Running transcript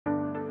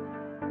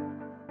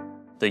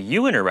The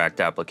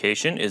UInteract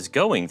application is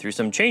going through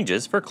some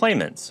changes for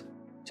claimants.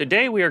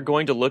 Today we are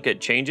going to look at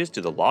changes to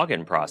the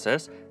login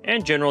process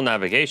and general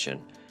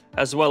navigation,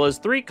 as well as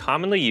 3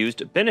 commonly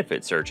used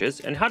benefit searches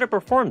and how to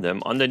perform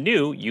them on the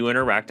new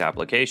UInteract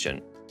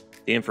application.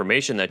 The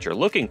information that you're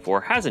looking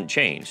for hasn't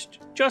changed,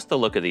 just the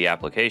look of the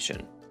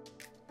application.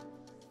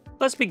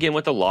 Let's begin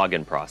with the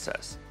login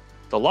process.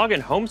 The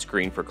login home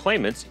screen for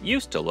claimants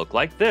used to look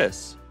like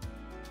this.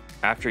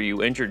 After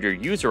you entered your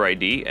user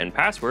ID and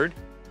password,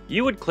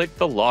 you would click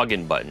the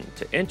Login button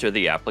to enter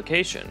the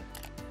application.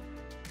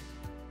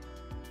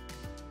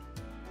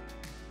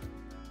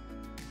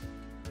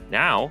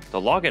 Now, the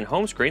login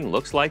home screen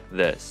looks like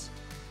this.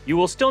 You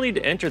will still need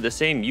to enter the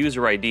same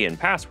user ID and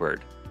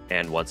password,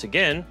 and once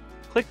again,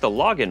 click the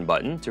Login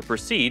button to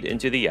proceed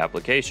into the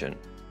application.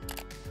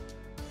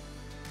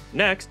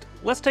 Next,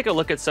 let's take a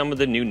look at some of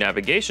the new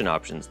navigation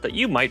options that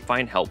you might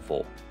find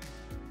helpful.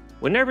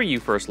 Whenever you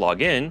first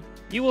log in,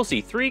 you will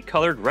see 3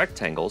 colored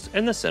rectangles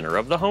in the center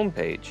of the home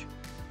page.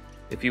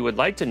 If you would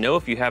like to know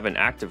if you have an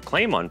active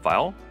claim on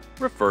file,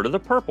 refer to the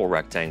purple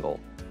rectangle.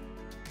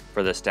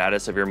 For the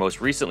status of your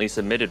most recently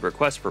submitted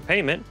request for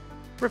payment,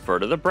 refer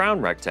to the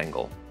brown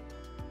rectangle.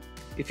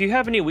 If you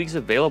have any weeks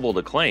available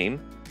to claim,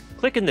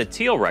 click in the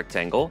teal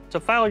rectangle to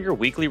file your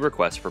weekly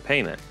request for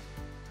payment.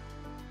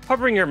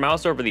 Hovering your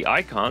mouse over the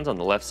icons on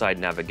the left side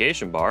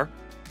navigation bar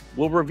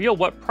will reveal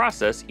what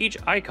process each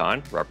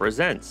icon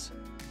represents.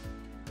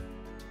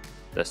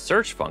 The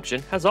search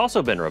function has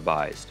also been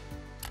revised.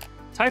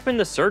 Type in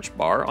the search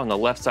bar on the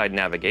left side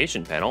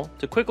navigation panel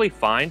to quickly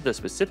find the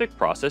specific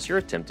process you're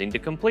attempting to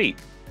complete.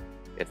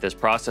 If this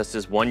process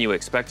is one you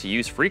expect to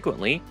use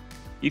frequently,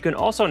 you can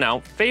also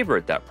now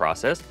favorite that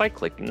process by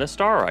clicking the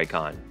star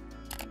icon.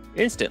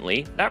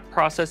 Instantly, that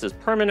process is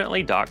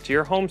permanently docked to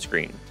your home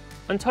screen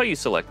until you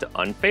select to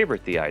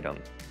unfavorite the item.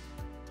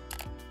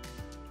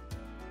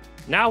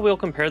 Now we'll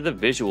compare the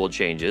visual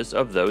changes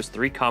of those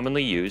 3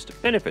 commonly used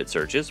benefit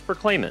searches for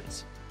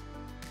claimants.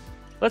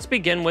 Let's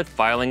begin with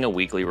filing a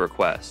weekly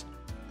request.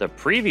 The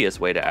previous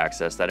way to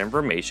access that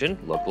information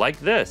looked like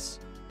this.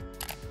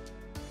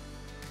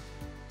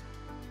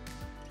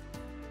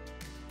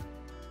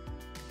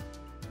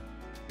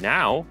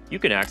 Now, you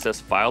can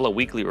access File a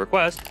Weekly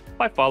Request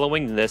by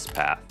following this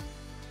path.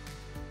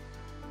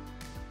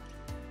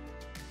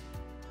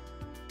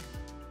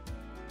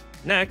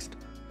 Next,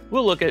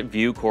 we'll look at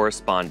View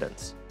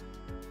Correspondence.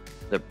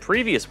 The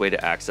previous way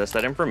to access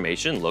that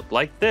information looked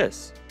like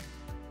this.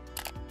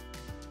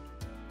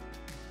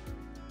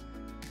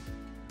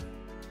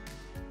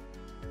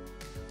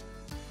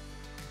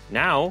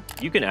 Now,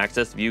 you can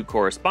access View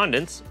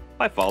Correspondence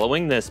by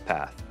following this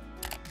path.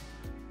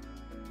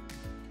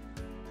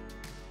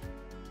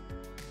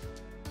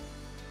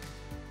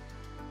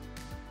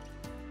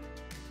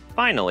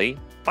 Finally,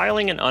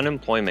 filing an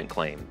unemployment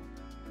claim.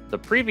 The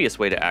previous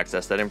way to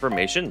access that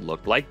information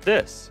looked like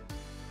this.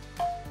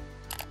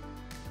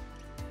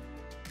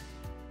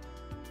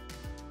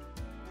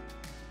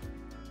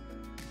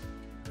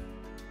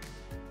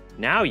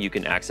 Now you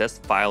can access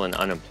File an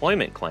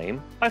Unemployment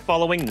Claim by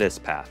following this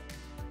path.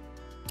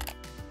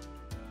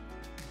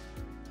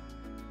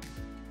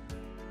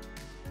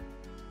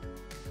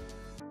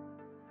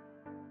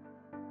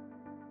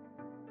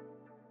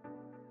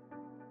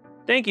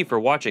 Thank you for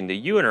watching the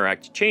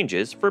UInteract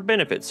changes for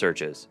benefit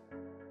searches.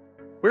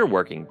 We're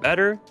working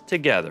better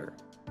together.